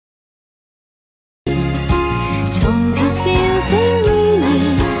從前笑聲依然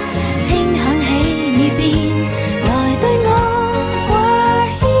輕響起耳邊，來對我掛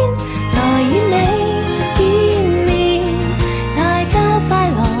牽，來與你見面，大家快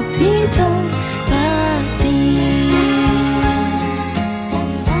樂始終不變，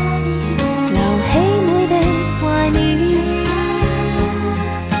留起每滴懷念，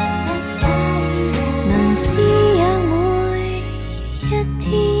能滋養每一天。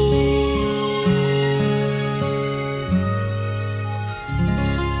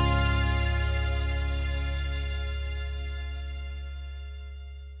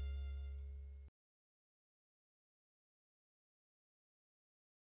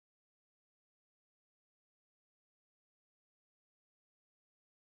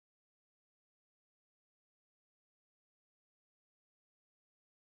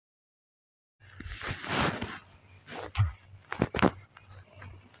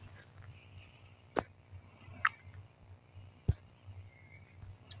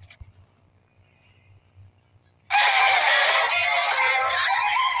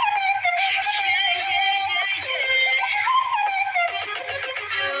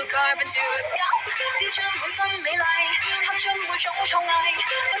雕樽每分美麗，刻進每種創藝，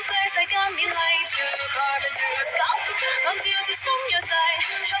不需世間勉勵。To carbon to scope， 按照自身弱勢，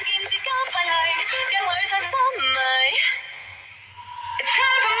創建自家派系，鏡裏太真美。It's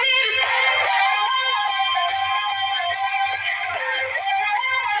time for me to stand up。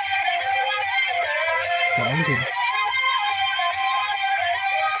講掂。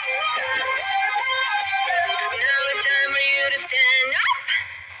Now it's time for you to stand up。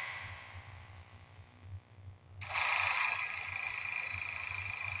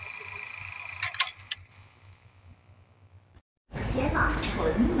前往屯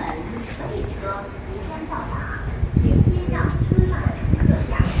门北车即将到达，请先让车上的乘客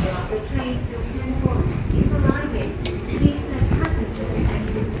下车。The train to Shanghai is arriving. Please let passengers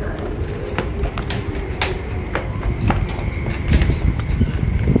exit first.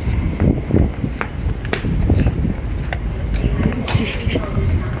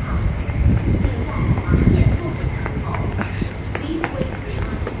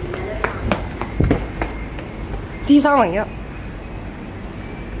 D301。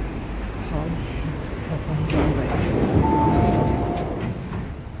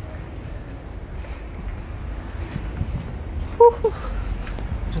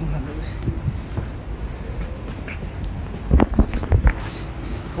中肯到先，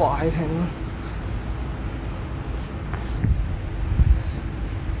壞屏啊！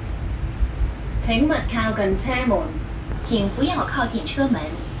請勿靠近車門，請不要靠近車門。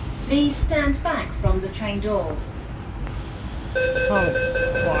Please stand back from the train doors。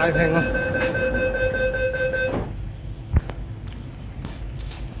壞屏啊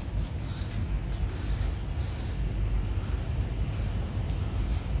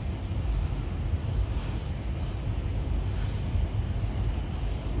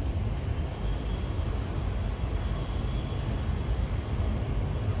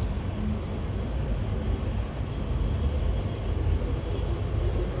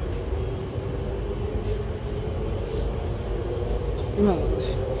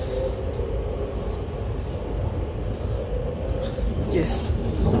！Yes，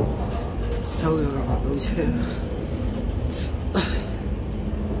 收咗架白島車。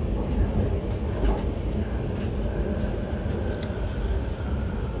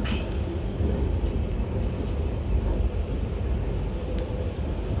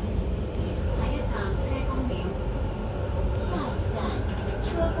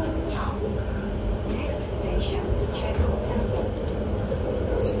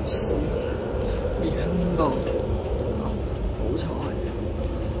影到好彩，好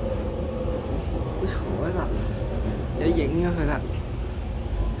彩啦！有影咗佢啦。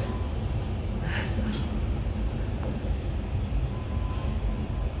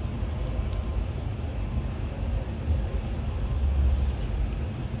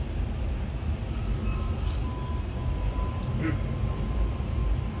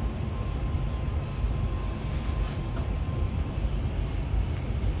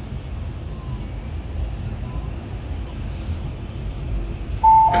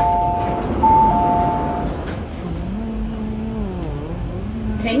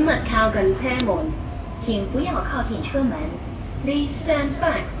请勿靠近车门，请不要靠近车门。Please stand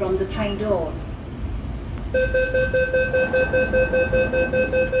back from the train doors。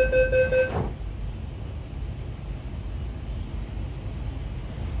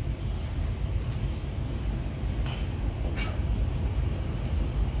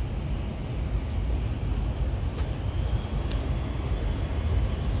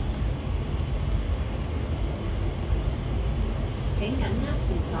請緊握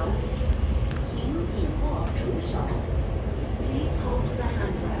扶手，請緊握扶手。Please hold the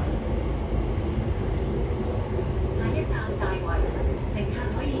handrail。下一站大圍，乘客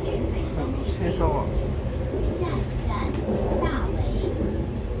可以轉乘東鐵線。下一站大圍，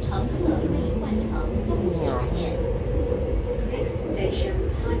乘客可以換乘東鐵線。Next station,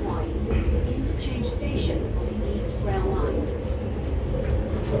 Taiwan, interchange station on the East Rail Line.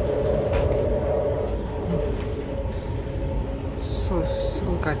 世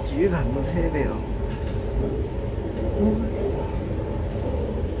界主頻嘅車票。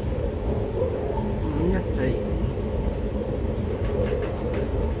514。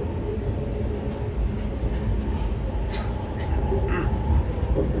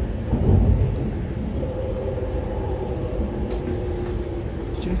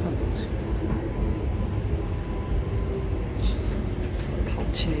主頻多少？頭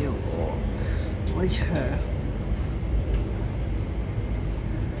車喎，開車。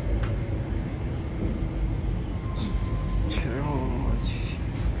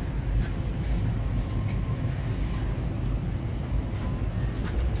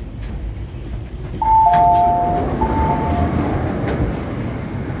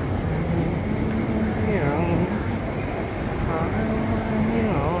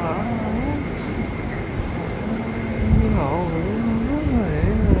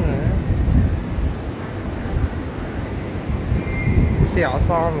43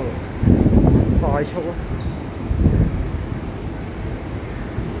喎，快速啊！